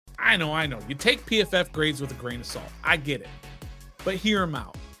I know. You take PFF grades with a grain of salt. I get it. But hear them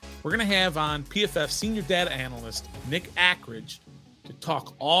out. We're going to have on PFF Senior Data Analyst Nick Akridge to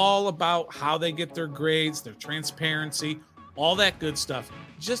talk all about how they get their grades, their transparency, all that good stuff.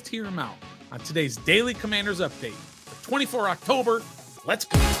 Just hear them out on today's Daily Commanders Update for 24 October. Let's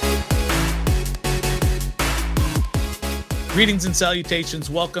go. Greetings and salutations.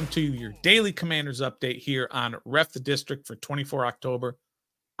 Welcome to your Daily Commanders Update here on Ref the District for 24 October.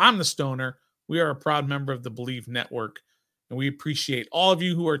 I'm the Stoner. We are a proud member of the Believe Network, and we appreciate all of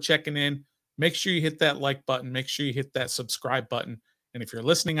you who are checking in. Make sure you hit that like button. Make sure you hit that subscribe button. And if you're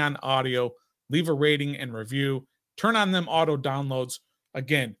listening on audio, leave a rating and review. Turn on them auto downloads.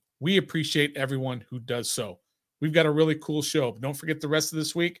 Again, we appreciate everyone who does so. We've got a really cool show. Don't forget the rest of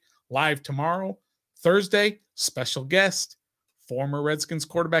this week, live tomorrow. Thursday, special guest, former Redskins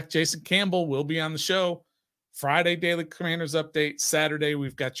quarterback Jason Campbell will be on the show. Friday, Daily Commanders Update. Saturday,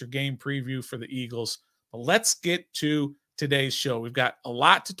 we've got your game preview for the Eagles. But let's get to today's show. We've got a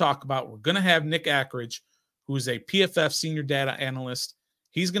lot to talk about. We're going to have Nick Akridge, who is a PFF Senior Data Analyst.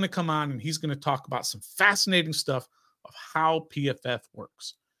 He's going to come on and he's going to talk about some fascinating stuff of how PFF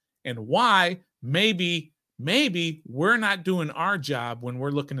works and why maybe we're not doing our job when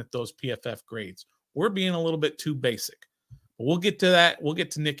we're looking at those PFF grades. We're being a little bit too basic. But we'll get to that. We'll get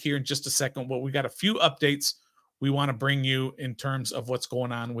to Nick here in just a second. But we got a few updates we want to bring you in terms of what's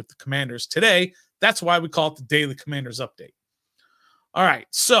going on with the Commanders today. That's why we call it the Daily Commanders Update. All right,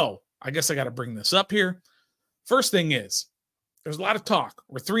 so I guess I got to bring this up here. First thing is, there's a lot of talk.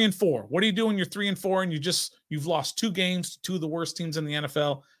 We're 3-4. What do you do when you're 3-4 and you've lost 2 games to 2 of the worst teams in the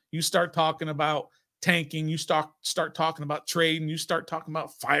NFL? You start talking about tanking. You start talking about trading. You start talking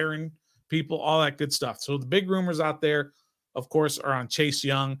about firing people, all that good stuff. So the big rumors out there, of course, are on Chase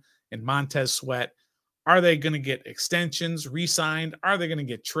Young and Montez Sweat. Are they going to get extensions, re-signed? Are they going to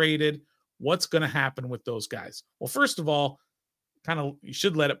get traded? What's going to happen with those guys? Well, first of all, you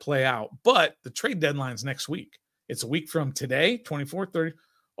should let it play out. But the trade deadline's next week. It's a week from today, 24-30.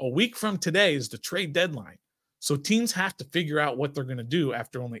 A week from today is the trade deadline. So teams have to figure out what they're going to do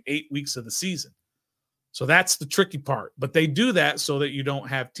after only 8 weeks of the season. So that's the tricky part. But they do that so that you don't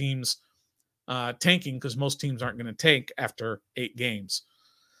have teams tanking, because most teams aren't going to tank after 8 games.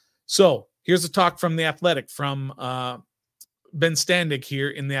 So here's a talk from The Athletic, from Ben Standig here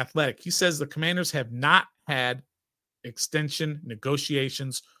in The Athletic. He says the Commanders have not had extension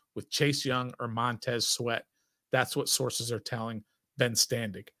negotiations with Chase Young or Montez Sweat. That's what sources are telling Ben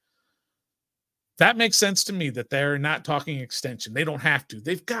Standig. That makes sense to me that they're not talking extension. They don't have to.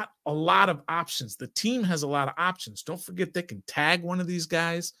 They've got a lot of options. The team has a lot of options. Don't forget, they can tag one of these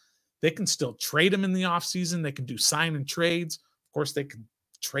guys. They can still trade them in the offseason. They can do sign and trades. Of course, they can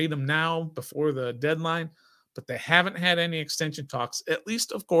trade them now before the deadline, but they haven't had any extension talks, at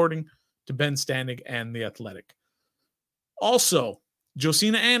least according to Ben Standig and The Athletic. Also,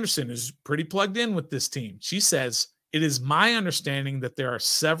 Josina Anderson is pretty plugged in with this team. She says, it is my understanding that there are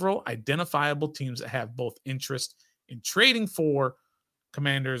several identifiable teams that have both interest in trading for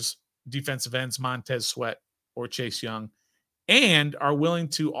Commanders defensive ends Montez Sweat or Chase Young, and are willing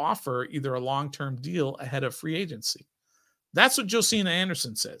to offer either a long-term deal ahead of free agency. That's what Josina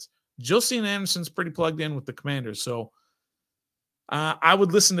Anderson says. Josina Anderson's pretty plugged in with the Commanders, so I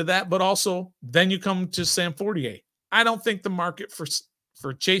would listen to that. But also, then you come to Sam Fortier. I don't think the market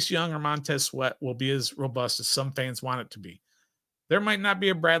for Chase Young or Montez Sweat will be as robust as some fans want it to be. There might not be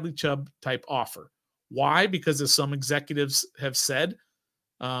a Bradley Chubb type offer. Why? Because as some executives have said,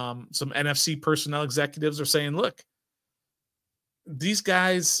 some NFC personnel executives are saying, look, these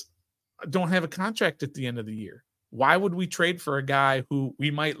guys don't have a contract at the end of the year. Why would we trade for a guy who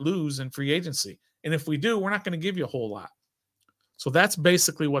we might lose in free agency? And if we do, we're not going to give you a whole lot. So that's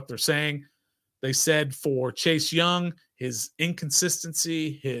basically what they're saying. They said for Chase Young, his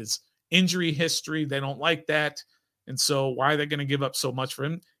inconsistency, his injury history, they don't like that. And so why are they going to give up so much for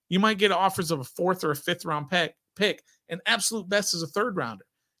him? You might get offers of a 4th or a 5th round pick, and absolute best is a 3rd rounder.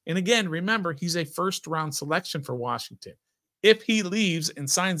 And again, remember, he's a 1st round selection for Washington. If he leaves and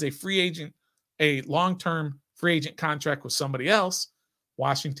signs a long-term free agent contract with somebody else,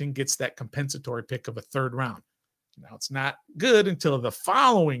 Washington gets that compensatory pick of a 3rd round. Now, it's not good until the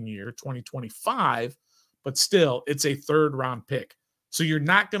following year, 2025, but still, it's a 3rd round pick. So you're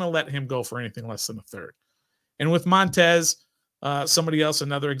not going to let him go for anything less than a 3rd. And with Montez, somebody else,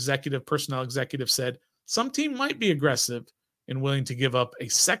 another personnel executive said, some team might be aggressive and willing to give up a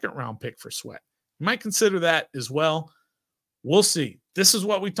 2nd round pick for Sweat. You might consider that as well. We'll see. This is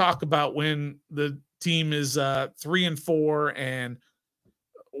what we talk about when the team is 3-4 and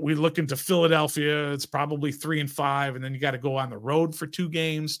we look into Philadelphia, it's probably 3-5, and then you got to go on the road for 2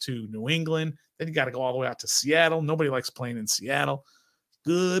 games to New England. Then you got to go all the way out to Seattle. Nobody likes playing in Seattle.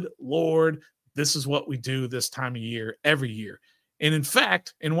 Good Lord, this is what we do this time of year every year. And in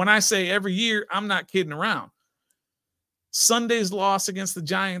fact, and when I say every year, I'm not kidding around. Sunday's loss against the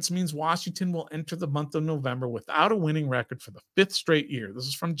Giants means Washington will enter the month of November without a winning record for the 5th straight year. This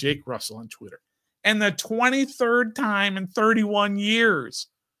is from Jake Russell on Twitter. And the 23rd time in 31 years.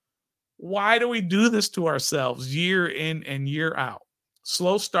 Why do we do this to ourselves year in and year out?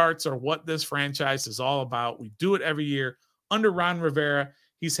 Slow starts are what this franchise is all about. We do it every year. Under Ron Rivera,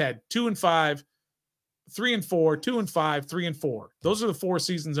 he's had 2-5, 3-4, 2-5, 3-4. Those are the 4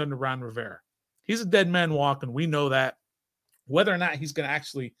 seasons under Ron Rivera. He's a dead man walking. We know that. Whether or not he's going to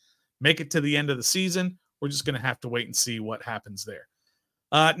actually make it to the end of the season, we're just going to have to wait and see what happens there.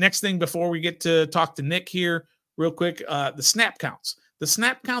 Next thing before we get to talk to Nick here real quick, the snap counts. The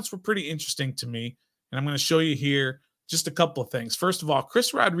snap counts were pretty interesting to me, and I'm going to show you here just a couple of things. First of all,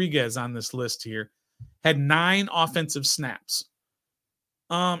 Chris Rodriguez on this list here had 9 offensive snaps.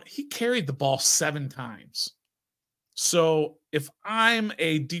 He carried the ball 7 times. So if I'm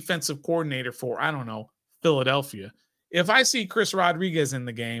a defensive coordinator for, I don't know, Philadelphia, if I see Chris Rodriguez in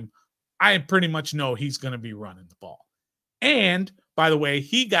the game, I pretty much know he's going to be running the ball. And by the way,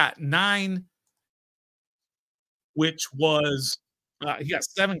 he got 9, which was he got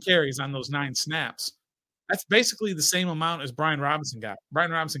 7 carries on those 9 snaps. That's basically the same amount as Brian Robinson got.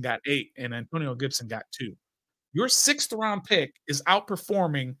 Brian Robinson got 8, and Antonio Gibson got 2. Your 6th round pick is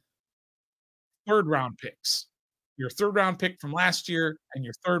outperforming 3rd round picks. Your 3rd round pick from last year and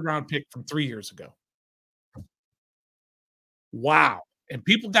your 3rd round pick from 3 years ago. Wow. And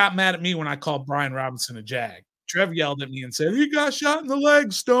people got mad at me when I called Brian Robinson a jag. Trev yelled at me and said, he got shot in the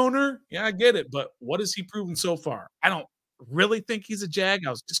leg, Stoner. Yeah, I get it. But what has he proven so far? I don't really think he's a jag. I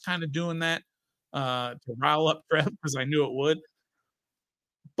was just kind of doing that to rile up Trev because I knew it would.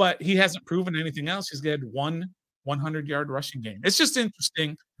 But he hasn't proven anything else. He's got 1 100-yard rushing game. It's just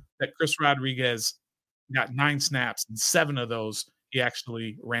interesting that Chris Rodriguez got 9 snaps, and 7 of those he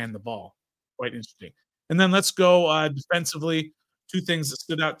actually ran the ball. Quite interesting. And then let's go defensively. 2 things that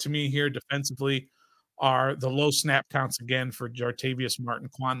stood out to me here defensively are the low snap counts again for Jartavius Martin,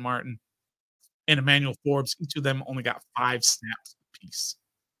 Quan Martin, and Emmanuel Forbes. Each of them only got 5 snaps apiece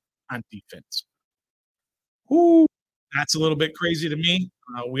on defense. Ooh, that's a little bit crazy to me.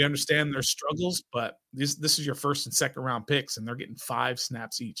 We understand their struggles, but this is your 1st and 2nd round picks, and they're getting 5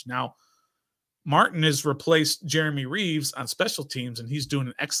 snaps each. Now, Martin has replaced Jeremy Reeves on special teams, and he's doing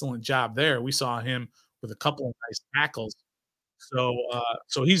an excellent job there. We saw him with a couple of nice tackles.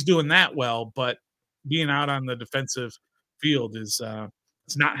 So he's doing that well, but being out on the defensive field is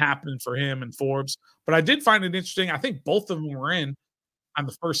it's not happening for him and Forbes. But I did find it interesting. I think both of them were in on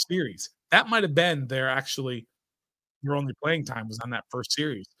the first series. That might have been their only playing time was on that first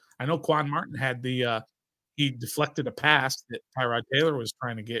series. I know Quan Martin had he deflected a pass that Tyrod Taylor was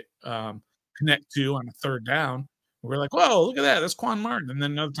trying to get connect to on a 3rd down. We're like, whoa, look at that. That's Quan Martin. And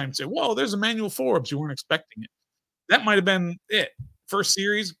then another time say, whoa, there's Emmanuel Forbes. You weren't expecting it. That might have been it. First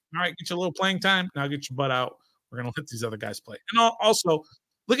series, all right, get you a little playing time. Now get your butt out. We're going to let these other guys play. And also,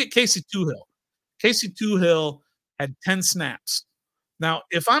 look at Casey Toohill. Casey Toohill had 10 snaps. Now,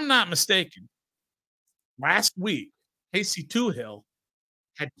 if I'm not mistaken, last week, Casey Toohill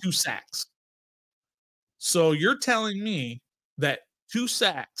had 2 sacks. So you're telling me that 2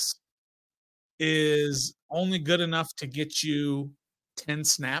 sacks is only good enough to get you 10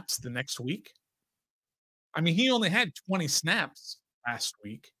 snaps the next week? I mean, he only had 20 snaps last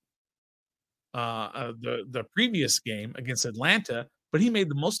week, the previous game against Atlanta, but he made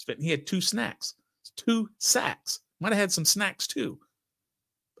the most of it. And he had 2 snacks, 2 sacks. Might have had some snacks too.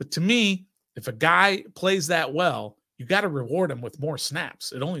 But to me, if a guy plays that well, you got to reward him with more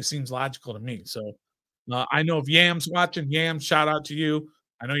snaps. It only seems logical to me. So I know if Yam's watching, Yam, shout out to you.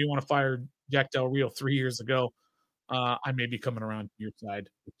 I know you want to fire Jack Del Rio 3 years ago. I may be coming around to your side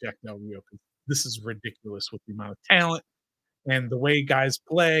with Jack Del Rio because this is ridiculous with the amount of talent and the way guys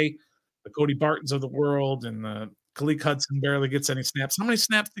play. The Cody Bartons of the world and the Khaleke Hudson barely gets any snaps. How many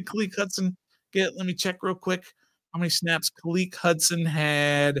snaps did Khaleke Hudson get? Let me check real quick. How many snaps Khaleke Hudson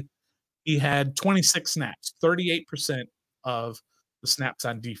had? He had 26 snaps, 38% of the snaps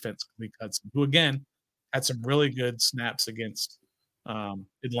on defense, Khaleke Hudson, who, again, had some really good snaps against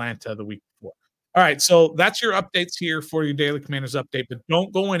Atlanta the week before. All right, so that's your updates here for your Daily Commanders update, but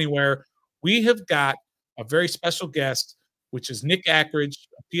don't go anywhere. We have got a very special guest, which is Nick Akridge,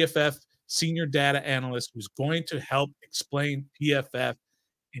 a PFF senior data analyst, who's going to help explain PFF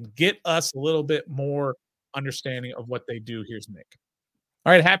and get us a little bit more understanding of what they do. Here's Nick.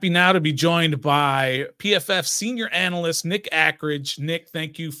 All right, happy now to be joined by PFF Senior Analyst Nick Akridge. Nick,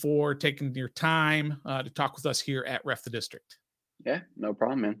 thank you for taking your time to talk with us here at Ref the District. Yeah, no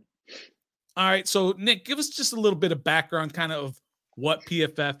problem, man. All right, so Nick, give us just a little bit of background kind of what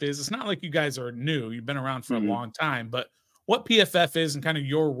PFF is. It's not like you guys are new. You've been around for a long time, but what PFF is and kind of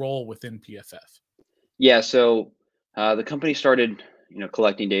your role within PFF. Yeah, so the company started,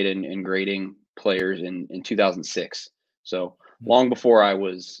 collecting data and grading players in 2006. So long before I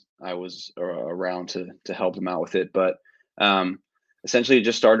was around to help them out with it. But essentially, it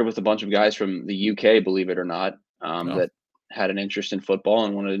just started with a bunch of guys from the UK, believe it or not, that had an interest in football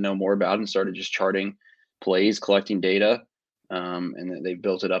and wanted to know more about it, and started just charting plays, collecting data, and they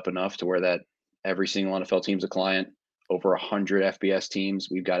built it up enough to where that every single NFL team's a client. Over 100 FBS teams.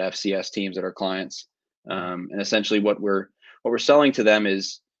 We've got FCS teams that are clients. And essentially what we're selling to them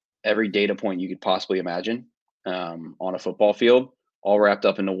is every data point you could possibly imagine on a football field, all wrapped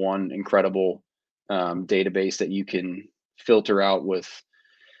up into one incredible database that you can filter out with,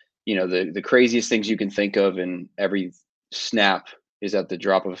 the craziest things you can think of, and every snap is at the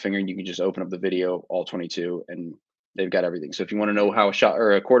drop of a finger, and you can just open up the video, all 22, and they've got everything. So if you want to know how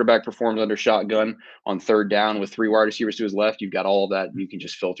a quarterback performs under shotgun on third down with 3 wide receivers to his left, you've got all of that. You can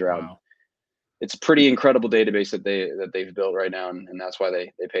just filter out. It's a pretty incredible database that they've built right now, and that's why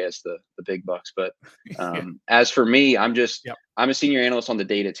they pay us the big bucks. But as for me, I'm a senior analyst on the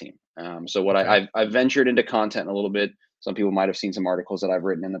data team. So what I've ventured into content a little bit. Some people might have seen some articles that I've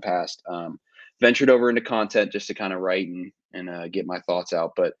written in the past. Ventured over into content just to kind of write and get my thoughts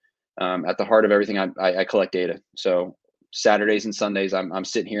out. But at the heart of everything, I collect data. So Saturdays and Sundays, I'm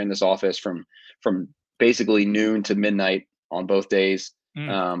sitting here in this office from basically noon to midnight on both days,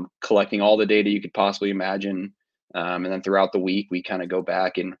 collecting all the data you could possibly imagine. And then throughout the week, we kind of go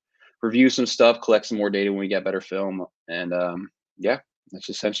back and review some stuff, collect some more data when we get better film. And that's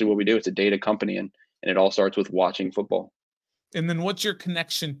essentially what we do. It's a data company, and it all starts with watching football. And then what's your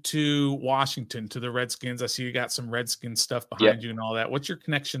connection to Washington, to the Redskins? I see you got some Redskins stuff behind you and all that. What's your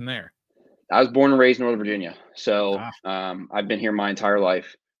connection there? I was born and raised in Northern Virginia. So I've been here my entire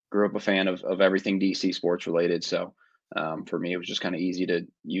life. Grew up a fan of everything DC sports related. So for me, it was just kind of easy to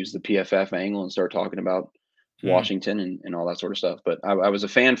use the PFF angle and start talking about Washington and all that sort of stuff. But I was a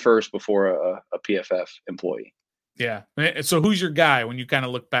fan first before a PFF employee. Yeah. So who's your guy when you kind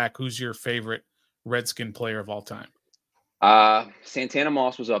of look back? Who's your favorite Redskin player of all time? Santana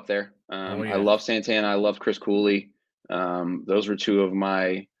Moss was up there. I love Santana. I love Chris Cooley. Those were two of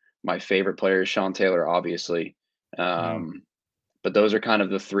my favorite players. Sean Taylor, obviously. But those are kind of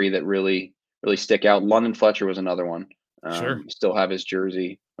the three that really stick out. London Fletcher was another one. Still have his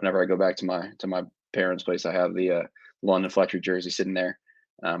jersey. Whenever I go back to my parents' place, I have the London Fletcher jersey sitting there.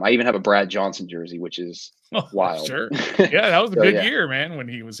 I even have a Brad Johnson jersey, which is wild. Sure. Yeah, that was a good year, man, when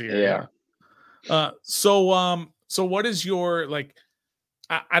he was here. Yeah. So what is your, like,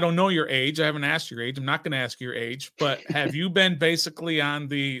 I don't know your age. I haven't asked your age. I'm not going to ask your age, but have you been basically on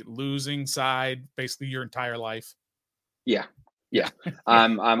the losing side basically your entire life? Yeah.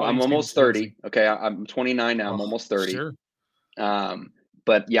 I'm almost 30. Okay. I'm 29 now. I'm almost 30. Sure.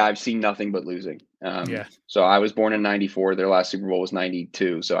 But yeah, I've seen nothing but losing. So I was born in 94. Their last Super Bowl was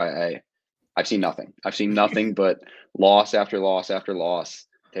 92. So I've seen nothing. I've seen nothing but loss after loss after loss.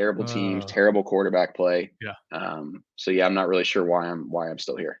 Terrible teams, terrible quarterback play. So yeah, I'm not really sure why I'm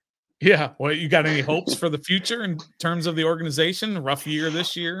still here. Yeah. Well, you got any hopes for the future in terms of the organization? A rough year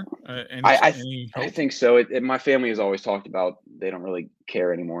this year? I think so. My family has always talked about they don't really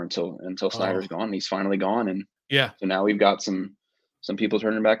care anymore until Snyder's gone. And he's finally gone, and so now we've got some people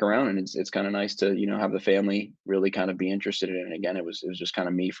turning back around, and it's kind of nice to have the family really kind of be interested in it. And again, it was just kind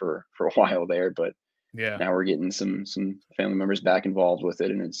of me for a while there, but now we're getting some family members back involved with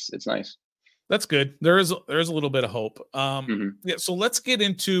it, and it's nice. That's good. There's a little bit of hope. So let's get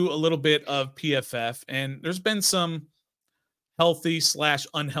into a little bit of PFF, and there's been some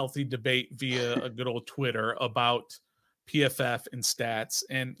healthy/unhealthy debate via a good old Twitter about PFF and stats.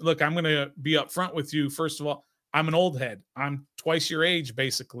 And look, I'm going to be upfront with you. First of all, I'm an old head. I'm twice your age,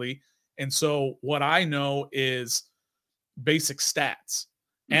 basically. And so what I know is basic stats.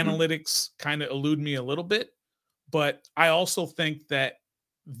 Analytics kind of elude me a little bit, but I also think that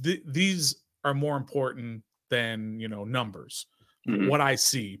these are more important than, numbers, what I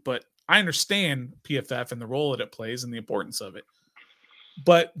see. But I understand PFF and the role that it plays and the importance of it.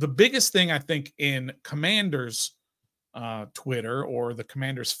 But the biggest thing I think in Commanders Twitter or the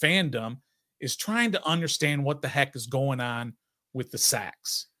Commanders fandom is trying to understand what the heck is going on with the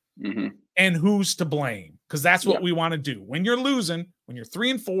sacks and who's to blame. Because that's what we want to do. When you're losing, when you're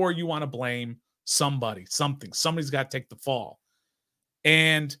 3-4, you want to blame somebody, something. Somebody's got to take the fall.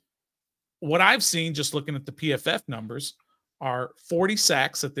 And what I've seen just looking at the PFF numbers are 40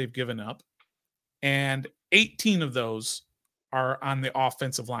 sacks that they've given up, and 18 of those are on the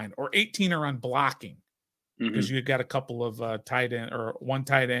offensive line, or 18 are on blocking, because you've got a couple of tight end, or one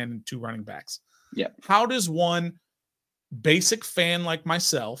tight end and two running backs. Yeah. How does one basic fan like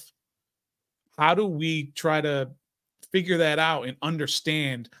myself, how do we try to figure that out and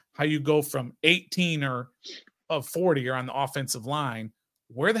understand how you go from 18 or of 40 are on the offensive line?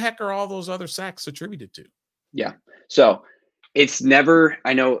 Where the heck are all those other sacks attributed to? Yeah. So it's never,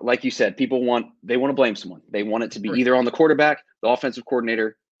 I know, like you said, people want to blame someone. They want it to be either on the quarterback, the offensive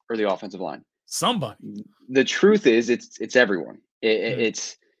coordinator, or the offensive line. Somebody. The truth is it's everyone.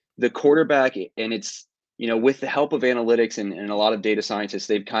 It's the quarterback, and it's, with the help of analytics and a lot of data scientists,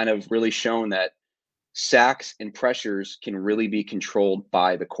 they've kind of really shown that sacks and pressures can really be controlled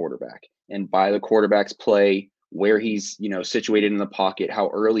by the quarterback and by the quarterback's play, where he's, situated in the pocket, how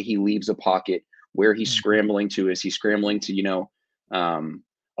early he leaves a pocket, where he's scrambling to. Is he scrambling to,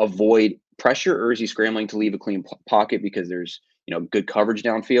 avoid pressure, or is he scrambling to leave a clean pocket because there's, good coverage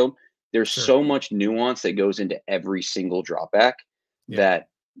downfield? There's so much nuance that goes into every single drop back that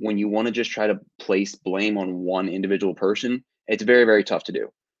when you want to just try to place blame on one individual person, it's very, very tough to do.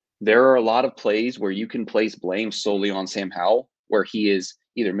 There are a lot of plays where you can place blame solely on Sam Howell, where he is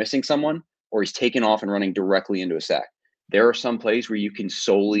either missing someone or he's taken off and running directly into a sack. There are some plays where you can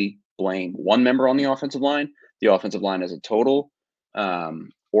solely blame one member on the offensive line as a total, or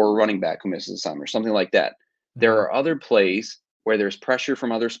a running back who misses a assignment or something like that. There are other plays where there's pressure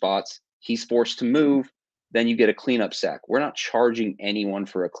from other spots. He's forced to move. Then you get a cleanup sack. We're not charging anyone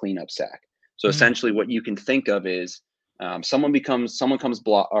for a cleanup sack. So essentially what you can think of is someone comes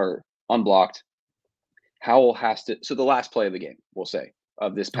blocked or unblocked. Howell has to, so the last play of the game, we'll say,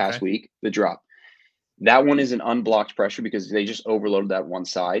 of this past week, the drop, that one is an unblocked pressure because they just overloaded that one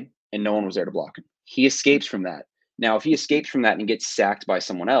side and no one was there to block him. He escapes from that. Now, if he escapes from that and gets sacked by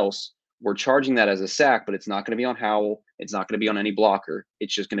someone else, we're charging that as a sack, but it's not going to be on Howell. It's not going to be on any blocker.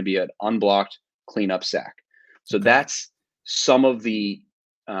 It's just going to be an unblocked cleanup sack. So that's some of the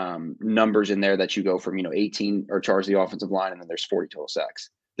numbers in there that you go from, 18 or charge the offensive line, and then there's 40 total sacks.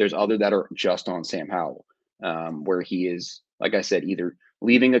 There's other that are just on Sam Howell, where he is, like I said, either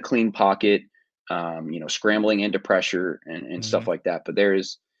leaving a clean pocket, scrambling into pressure and stuff like that. But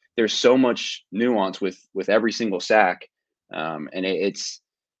there's so much nuance with every single sack, and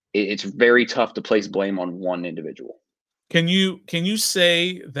it's very tough to place blame on one individual. Can you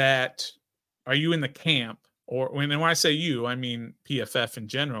say that? Are you in the camp, or when I say you, I mean PFF in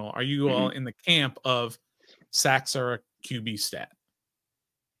general? Are you all in the camp of sacks are a QB stat?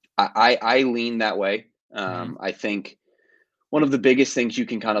 I lean that way. I think one of the biggest things you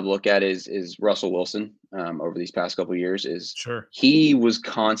can kind of look at is Russell Wilson over these past couple of years. He was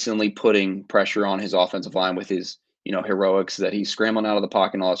constantly putting pressure on his offensive line with his heroics, that he's scrambling out of the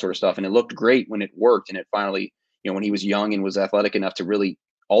pocket and all that sort of stuff. And it looked great when it worked. And it finally, when he was young and was athletic enough to really,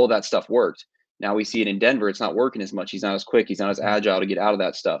 all of that stuff worked. Now we see it in Denver. It's not working as much. He's not as quick. He's not as agile to get out of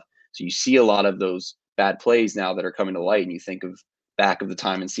that stuff. So you see a lot of those bad plays now that are coming to light. And you think of back of the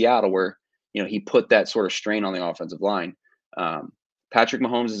time in Seattle where, he put that sort of strain on the offensive line. Patrick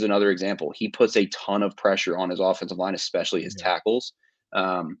Mahomes is another example. He puts a ton of pressure on his offensive line, especially his tackles.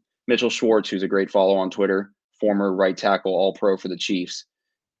 Mitchell Schwartz, who's a great follow on Twitter, former right tackle, all pro for the Chiefs,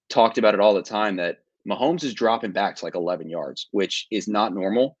 talked about it all the time, that Mahomes is dropping back to like 11 yards, which is not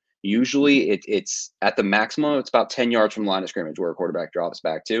normal. Usually it's at the maximum, it's about 10 yards from the line of scrimmage where a quarterback drops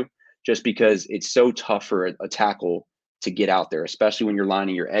back to, just because it's so tough for a tackle to get out there, especially when you're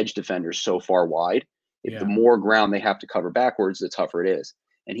lining your edge defenders so far wide. The more ground they have to cover backwards, the tougher it is.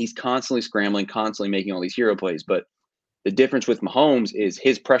 And he's constantly scrambling, constantly making all these hero plays. But the difference with Mahomes is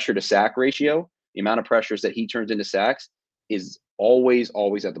his pressure to sack ratio, the amount of pressures that he turns into sacks, is always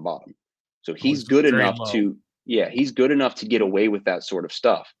at the bottom. So he's good enough to get away with that sort of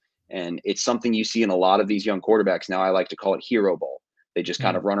stuff. And it's something you see in a lot of these young quarterbacks now. I like to call it hero ball. They just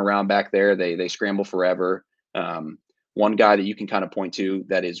kind of run around back there. They scramble forever. One guy that you can kind of point to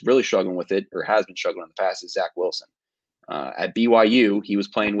that is really struggling with it, or has been struggling in the past, is Zach Wilson. At BYU, he was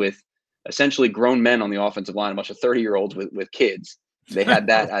playing with essentially grown men on the offensive line, a bunch of 30-year-olds with kids. They had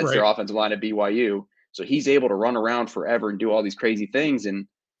that as their offensive line at BYU. So he's able to run around forever and do all these crazy things. And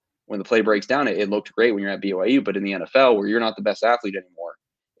when the play breaks down, it looked great when you're at BYU. But in the NFL, where you're not the best athlete anymore,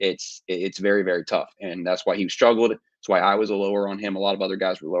 it's very, very tough. And that's why he struggled. That's why I was a lower on him. A lot of other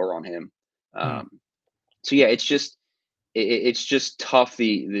guys were lower on him. So yeah, it's just tough,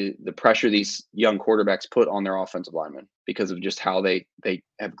 the pressure these young quarterbacks put on their offensive linemen because of just how they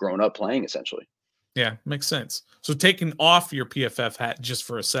have grown up playing, essentially. Yeah, makes sense. So taking off your PFF hat just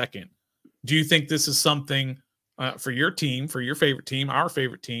for a second, do you think this is something for your team, for your favorite team, our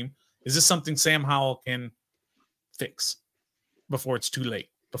favorite team? Is this something Sam Howell can fix before it's too late,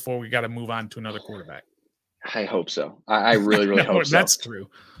 before we got to move on to another quarterback? I hope so. I really, really hope so. That's true.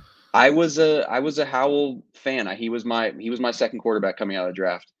 I was a Howell fan. He was my second quarterback coming out of the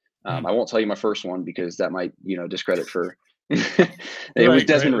draft. I won't tell you my first one because that might, discredit for it was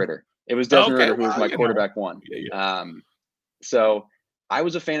Desmond Ritter. It was Desmond Ritter who was my quarterback one. So I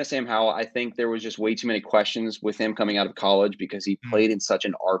was a fan of Sam Howell. I think there was just way too many questions with him coming out of college because he played in such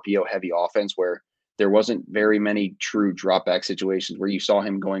an RPO heavy offense where there wasn't very many true drop back situations where you saw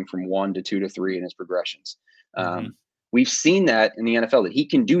him going from 1 to 2 to 3 in his progressions. We've seen that in the NFL that he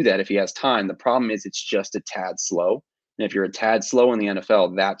can do that if he has time. The problem is it's just a tad slow. And if you're a tad slow in the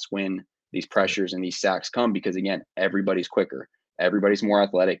NFL, that's when these pressures and these sacks come because, again, everybody's quicker. Everybody's more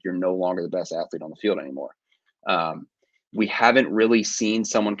athletic. You're no longer the best athlete on the field anymore. We haven't really seen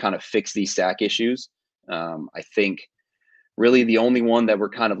someone kind of fix these sack issues. I think really the only one that we're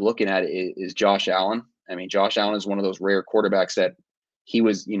kind of looking at is Josh Allen. I mean, Josh Allen is one of those rare quarterbacks that he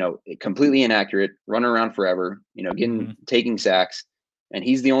was, completely inaccurate, running around forever, taking sacks, and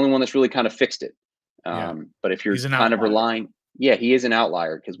he's the only one that's really kind of fixed it. But if you're kind of relying, he is an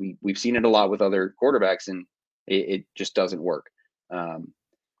outlier because we've seen it a lot with other quarterbacks and it just doesn't work.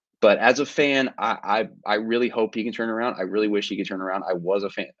 But as a fan, I really hope he can turn around. I really wish he could turn around. I was a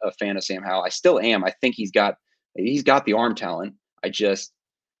fan of Sam Howell. I still am. I think he's got the arm talent.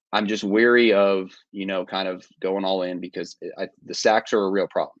 I'm just wary of, kind of going all in because the sacks are a real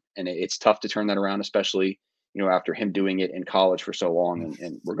problem. And it's tough to turn that around, especially, after him doing it in college for so long.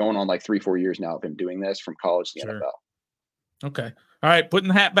 And we're going on like 3-4 years now of him doing this from college to the NFL. Okay. All right. Putting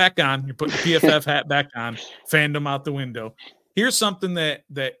the hat back on. You're putting the PFF hat back on. Fandom out the window. Here's something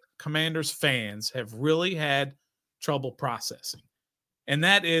that Commanders fans have really had trouble processing. And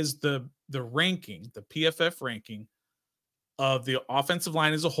that is the ranking, the PFF ranking of the offensive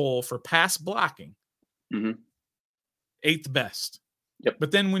line as a whole for pass blocking, 8th best. Yep.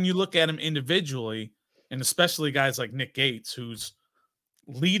 But then when you look at them individually, and especially guys like Nick Gates, who's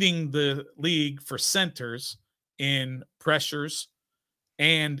leading the league for centers in pressures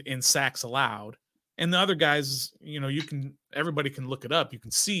and in sacks allowed, and the other guys, everybody can look it up. You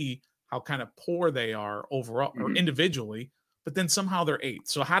can see how kind of poor they are overall or individually, but then somehow they're 8th.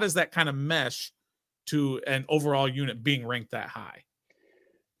 So how does that kind of mesh to an overall unit being ranked that high?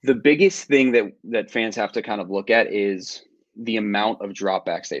 The biggest thing that fans have to kind of look at is the amount of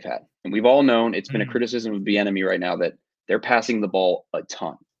dropbacks they've had. And we've all known it's been a criticism of the enemy right now that they're passing the ball a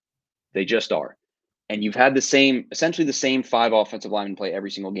ton. They just are. And you've had essentially the same 5 offensive linemen play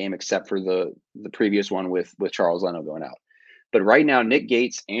every single game except for the previous one with Charles Leno going out. But right now, Nick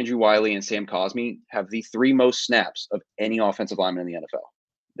Gates, Andrew Wiley, and Sam Cosmi have the 3 most snaps of any offensive lineman in the NFL.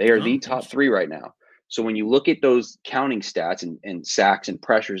 They are the top 3 right now. So when you look at those counting stats and sacks and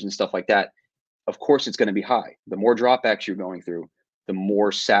pressures and stuff like that, of course it's going to be high. The more dropbacks you're going through, the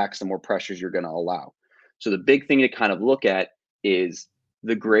more sacks, the more pressures you're going to allow. So the big thing to kind of look at is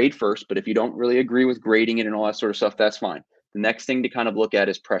the grade first, but if you don't really agree with grading it and all that sort of stuff, that's fine. The next thing to kind of look at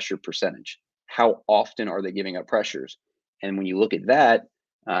is pressure percentage. How often are they giving up pressures? And when you look at that,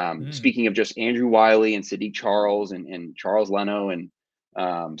 speaking of just Andrew Wiley and Sadiq Charles and Charles Leno and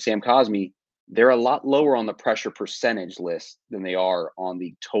Sam Cosmi, they're a lot lower on the pressure percentage list than they are on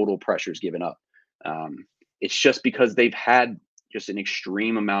the total pressures given up. It's just because they've had just an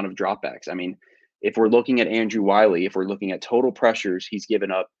extreme amount of dropbacks. I mean, if we're looking at Andrew Wiley, if we're looking at total pressures, he's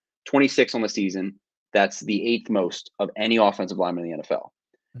given up 26 on the season. That's the 8th most of any offensive lineman in the NFL.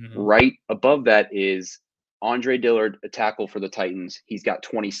 Right above that is Andre Dillard, a tackle for the Titans. He's got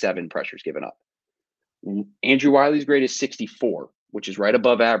 27 pressures given up. Andrew Wiley's grade is 64, which is right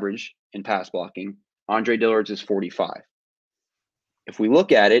above average in pass blocking. Andre Dillard's is 45. If we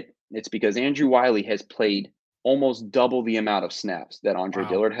look at it, it's because Andrew Wiley has played almost double the amount of snaps that Andre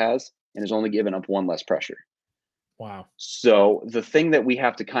Dillard has and has only given up 1 less pressure. Wow. So the thing that we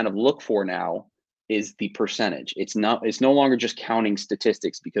have to kind of look for now is the percentage. It's no longer just counting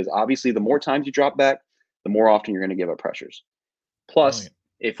statistics because obviously the more times you drop back, the more often you're going to give up pressures. Plus,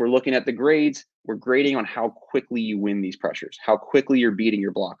 if we're looking at the grades, we're grading on how quickly you win these pressures, how quickly you're beating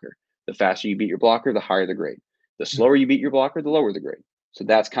your blocker. The faster you beat your blocker, the higher the grade. The slower you beat your blocker, the lower the grade. So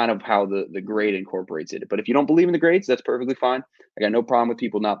that's kind of how the grade incorporates it. But if you don't believe in the grades, that's perfectly fine. I got no problem with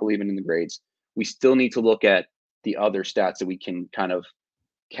people not believing in the grades. We still need to look at the other stats that we can kind of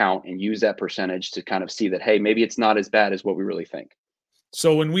count and use that percentage to kind of see that, hey, maybe it's not as bad as what we really think.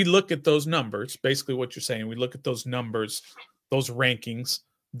 So when we look at those numbers, basically what you're saying, we look at those numbers, those rankings,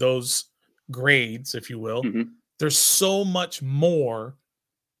 those grades, if you will. Mm-hmm. There's so much more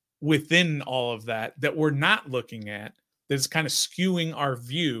within all of that we're not looking at that's kind of skewing our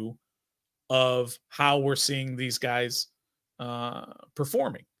view of how we're seeing these guys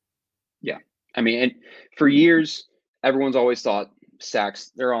performing. Yeah. I mean, and for years, everyone's always thought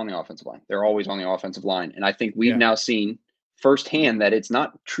sacks, they're on the offensive line. They're always on the offensive line. And I think we've now seen firsthand that it's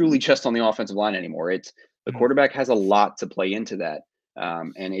not truly just on the offensive line anymore. It's the quarterback has a lot to play into that.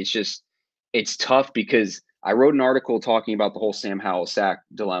 And it's tough because I wrote an article talking about the whole Sam Howell sack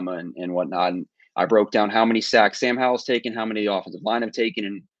dilemma and whatnot. And I broke down how many sacks Sam Howell's taken, how many the offensive line have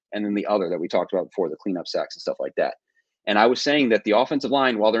taken, and then the other that we talked about before, the cleanup sacks and stuff like that. And I was saying that the offensive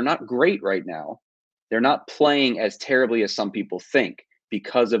line, while they're not great right now, they're not playing as terribly as some people think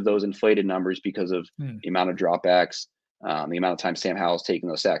because of those inflated numbers, because of the amount of dropbacks, the amount of time Sam Howell's taking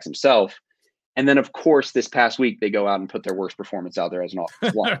those sacks himself. And then, of course, this past week, they go out and put their worst performance out there as an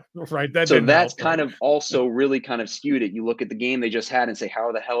offensive line. Right. So that's kind of also really kind of skewed it. You look at the game they just had and say,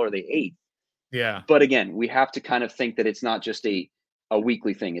 how the hell are they 8th? Yeah. But again, we have to kind of think that it's not just a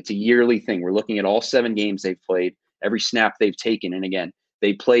weekly thing. It's a yearly thing. We're looking at all 7 games they've played, every snap they've taken. And again,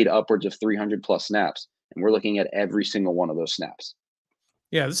 they played upwards of 300 plus snaps. And we're looking at every single one of those snaps.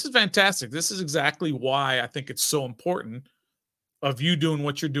 Yeah, this is fantastic. This is exactly why I think it's so important of you doing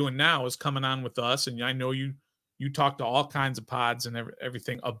what you're doing now, is coming on with us. And I know you talk to all kinds of pods and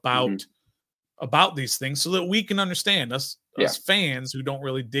everything about these things so that we can understand us fans who don't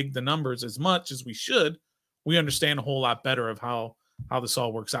really dig the numbers as much as we should. We understand a whole lot better of how this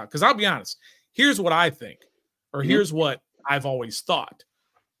all works out. Because I'll be honest, here's what I think, or here's what I've always thought.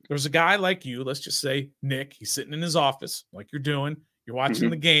 There's a guy like you, let's just say Nick, he's sitting in his office like you're doing. You're watching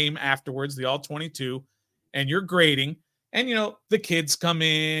the game afterwards, the all 22, and you're grading. And, the kids come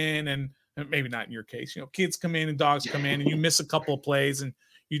in, and maybe not in your case, kids come in and dogs come in, and you miss a couple of plays and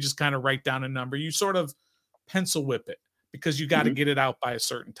you just kind of write down a number. You sort of pencil whip it because you got to get it out by a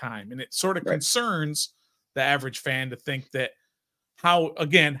certain time. And it sort of concerns the average fan to think that how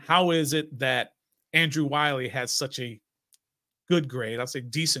is it that Andrew Wiley has such a good grade, I'll say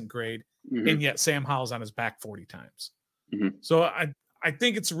decent grade, and yet Sam Howell's on his back 40 times. So I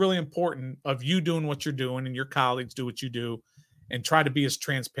think it's really important of you doing what you're doing and your colleagues do what you do and try to be as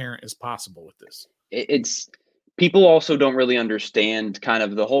transparent as possible with this. It's people also don't really understand kind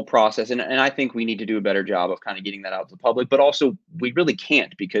of the whole process. And I think we need to do a better job of kind of getting that out to the public, but also we really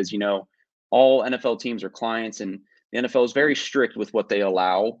can't because, all NFL teams are clients and the NFL is very strict with what they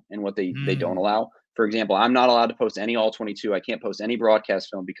allow and what they don't allow. For example, I'm not allowed to post any all 22. I can't post any broadcast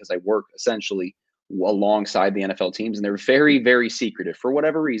film because I work essentially alongside the NFL teams, and they're very, very secretive for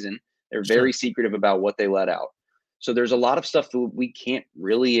whatever reason. They're very secretive about what they let out. So there's a lot of stuff that we can't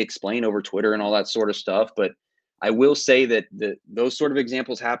really explain over Twitter and all that sort of stuff. But I will say that those sort of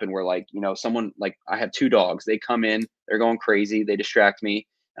examples happen where someone, like I have 2 dogs, they come in, they're going crazy, they distract me,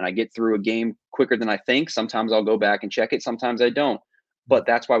 and I get through a game quicker than I think. Sometimes I'll go back and check it. Sometimes I don't. But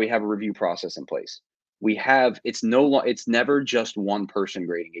that's why we have a review process in place. It's never just one person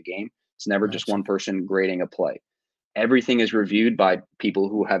grading a game. It's never just one person grading a play. Everything is reviewed by people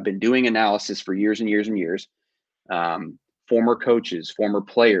who have been doing analysis for years and years and years. Former coaches, former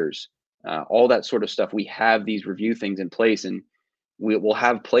players, all that sort of stuff. We have these review things in place, and we'll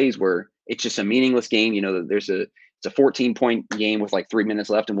have plays where it's just a meaningless game. It's a 14-point game with like 3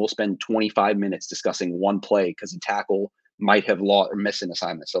 minutes left, and we'll spend 25 minutes discussing one play because a tackle might have lost or missed an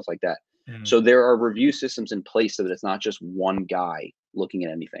assignment, stuff like that. So there are review systems in place so that it's not just one guy looking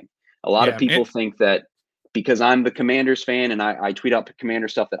at anything. A lot of people think that because I'm the Commanders fan and I tweet out the Commander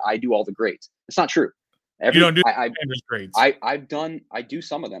stuff that I do all the grades. It's not true. You don't do Commanders grades. I do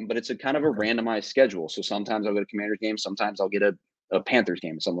some of them, but it's a kind of a randomized schedule. So sometimes I'll go to Commanders games, sometimes I'll get a Panthers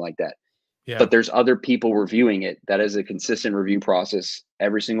game, something like that. Yeah. But there's other people reviewing it. That is a consistent review process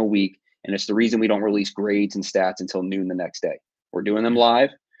every single week. And it's the reason we don't release grades and stats until noon the next day. We're doing them live.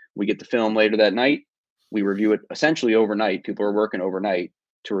 We get the film later that night. We review it essentially overnight. People are working overnight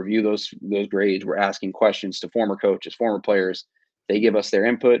to review those grades. We're asking questions to former coaches, former players. They give us their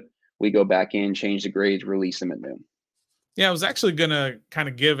input. We go back in, change the grades, release them at noon. Yeah, I was actually going to kind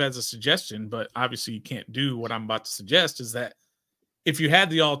of give as a suggestion, but obviously you can't do what I'm about to suggest, is that if you had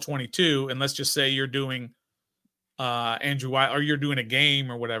the all 22, and let's just say you're doing Andrew White, or you're doing a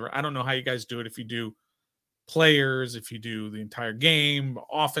game or whatever. I don't know how you guys do it. If you do players, if you do the entire game,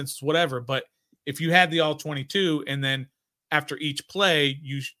 offense, whatever. But if you had the all 22, and then after each play,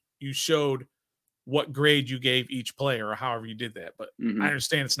 you showed what grade you gave each player, or however you did that. But I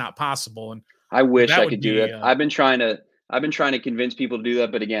understand it's not possible. And I wish I could do that. I've been trying to I've been trying to convince people to do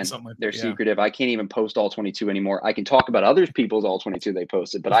that, but again, Something like they're that, yeah. secretive. I can't even post all 22 anymore. I can talk about other people's all 22 they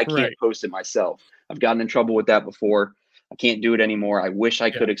posted, but I can't Right. post it myself. I've gotten in trouble with that before. I can't do it anymore. I wish I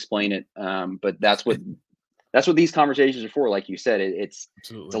could explain it, but that's what these conversations are for. Like you said, it's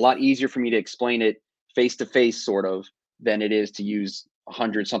a lot easier for me to explain it face to face, sort of, than it is to use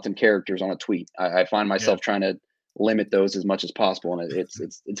 100-something characters on a tweet. I find myself trying to limit those as much as possible, and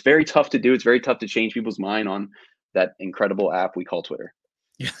it's very tough to do. It's very tough to change people's mind on that incredible app we call Twitter.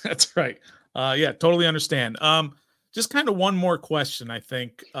 Yeah, that's right. Yeah, totally understand. Just kind of one more question, I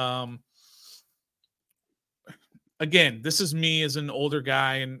think. Again, this is me as an older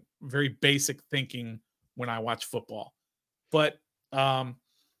guy and very basic thinking when I watch football. But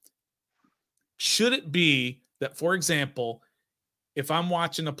should it be that, for example, if I'm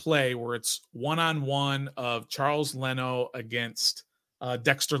watching a play where it's one-on-one of Charles Leno against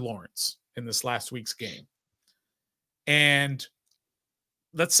Dexter Lawrence in this last week's game, and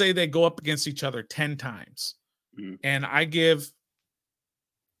let's say they go up against each other 10 times, and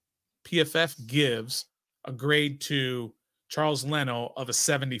PFF gives a grade to Charles Leno of a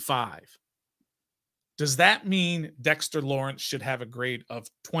 75. Does that mean Dexter Lawrence should have a grade of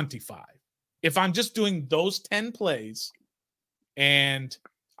 25? If I'm just doing those 10 plays and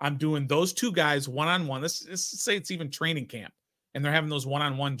I'm doing those two guys one-on-one, let's say it's even training camp and they're having those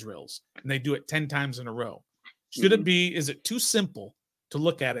one-on-one drills and they do it 10 times in a row. Should it be, is it too simple to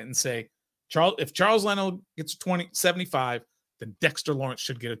look at it and say, if Charles Leno gets 75, then Dexter Lawrence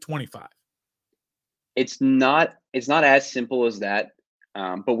should get a 25? It's not as simple as that,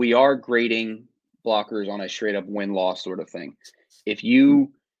 but we are grading blockers on a straight up win-loss sort of thing. If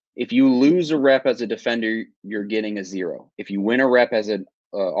you lose a rep as a defender, you're getting a 0. If you win a rep as an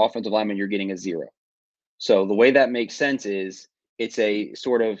offensive lineman, you're getting a 0. So the way that makes sense is it's a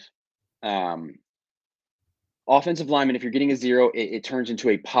sort of offensive lineman. If you're getting a 0, it turns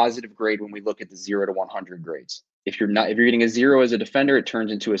into a positive grade when we look at the 0 to 100 grades. If you're getting a 0 as a defender, it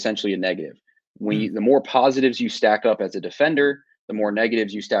turns into essentially a negative. The more positives you stack up as a defender, the more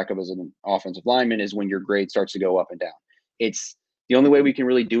negatives you stack up as an offensive lineman is when your grade starts to go up and down. It's the only way we can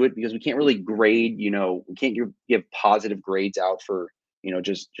really do it, because we can't really grade, we can't give positive grades out for,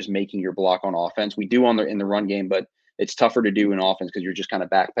 just making your block on offense. We do in the run game, but it's tougher to do in offense because you're just kind of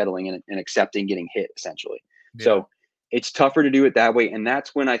backpedaling and accepting getting hit essentially. Yeah. So it's tougher to do it that way. And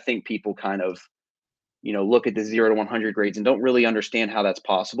that's when I think people kind of, look at the 0 to 100 grades and don't really understand how that's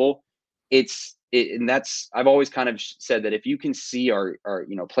possible. And that's, I've always kind of said that if you can see our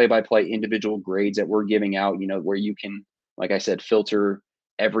play-by-play individual grades that we're giving out, where you can, like I said, filter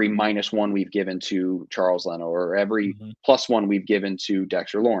every -1 we've given to Charles Leno or every +1 we've given to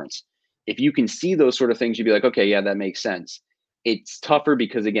Dexter Lawrence. If you can see those sort of things, you'd be like, okay, yeah, that makes sense. It's tougher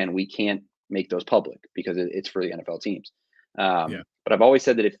because, again, we can't make those public because it's for the NFL teams. But I've always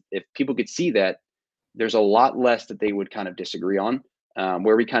said that if people could see that, there's a lot less that they would kind of disagree on.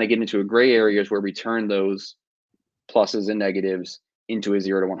 Where we kind of get into a gray areas where we turn those pluses and negatives into a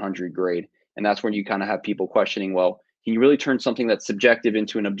 0 to 100 grade. And that's when you kind of have people questioning, well, can you really turn something that's subjective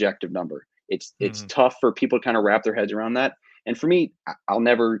into an objective number? It's tough for people to kind of wrap their heads around that. And for me, I'll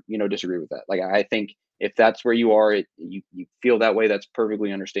never, disagree with that. Like, I think if that's where you are, you feel that way, that's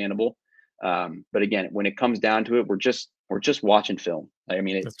perfectly understandable. But again, when it comes down to it, we're just watching film.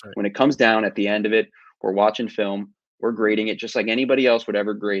 When it comes down at the end of it, we're watching film. We're grading it just like anybody else would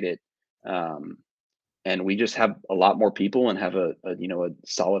ever grade it. And we just have a lot more people and have a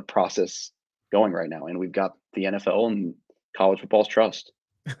solid process going right now. And we've got the NFL and college football's trust.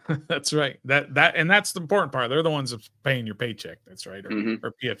 That's right. And that's the important part. They're the ones that's paying your paycheck. That's right.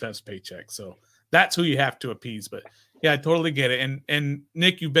 Or PFF's paycheck. So that's who you have to appease. But yeah, I totally get it. And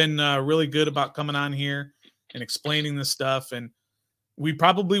Nick, you've been really good about coming on here and explaining this stuff. And we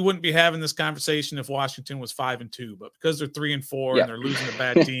probably wouldn't be having this conversation if Washington was 5-2, but because they're 3-4 and they're losing to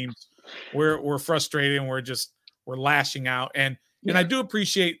bad teams, we're frustrated and we're lashing out. And I do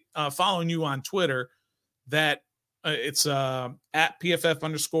appreciate following you on Twitter. That it's at PFF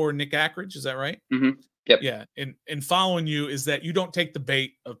 _Nick Akridge. Is that right? Mm-hmm. Yep. Yeah. And following you is that you don't take the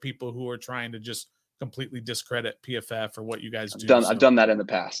bait of people who are trying to just completely discredit PFF or what you guys do. I've done that in the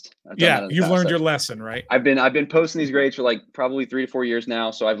past. You've learned your lesson, right? I've been posting these grades for like probably 3 to 4 years now.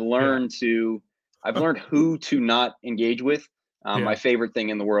 So I've learned who to not engage with. My favorite thing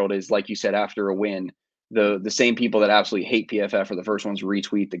in the world is, like you said, after a win, the same people that absolutely hate PFF are the first ones to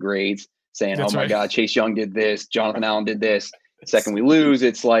retweet the grades saying, "Oh my God, Chase Young did this, Jonathan Allen did this." The second we lose,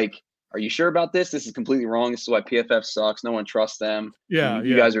 it's like, are you sure about this? This is completely wrong. This is why PFF sucks. No one trusts them.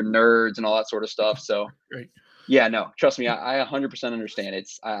 You guys are nerds and all that sort of stuff. So no, trust me. I 100% understand.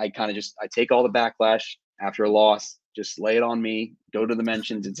 I kind of I take all the backlash after a loss, just lay it on me. Go to the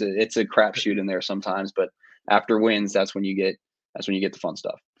mentions. It's a crapshoot in there sometimes, but after wins, that's when you get the fun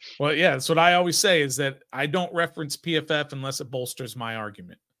stuff. Well, yeah, that's what I always say is that I don't reference PFF unless it bolsters my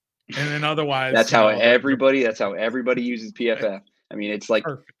argument. And then otherwise, that's how everybody uses PFF. I mean, it's like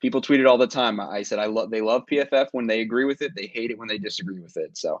people tweet it all the time. I said they love PFF when they agree with it. They hate it when they disagree with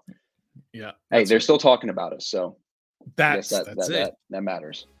it. So yeah, hey, they're still talking about us. So that's it. That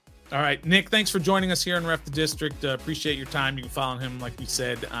matters. All right, Nick, thanks for joining us here on Ref the District. Appreciate your time. You can follow him, like we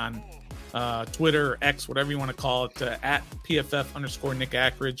said, on Twitter or X, whatever you want to call it, at PFF_Nick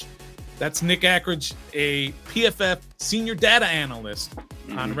Akridge. That's Nick Akridge, a PFF senior data analyst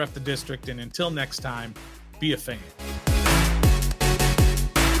on Ref the District. And until next time, be a fan.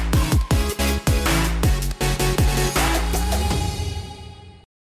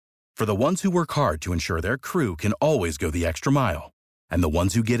 For the ones who work hard to ensure their crew can always go the extra mile, and the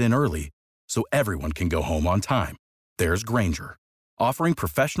ones who get in early so everyone can go home on time, there's Grainger, offering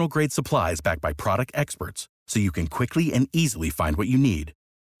professional-grade supplies backed by product experts so you can quickly and easily find what you need.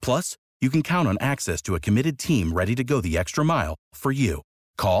 Plus, you can count on access to a committed team ready to go the extra mile for you.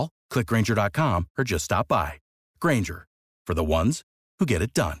 Call, click Grainger.com, or just stop by. Grainger, for the ones who get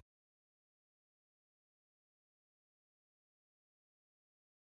it done.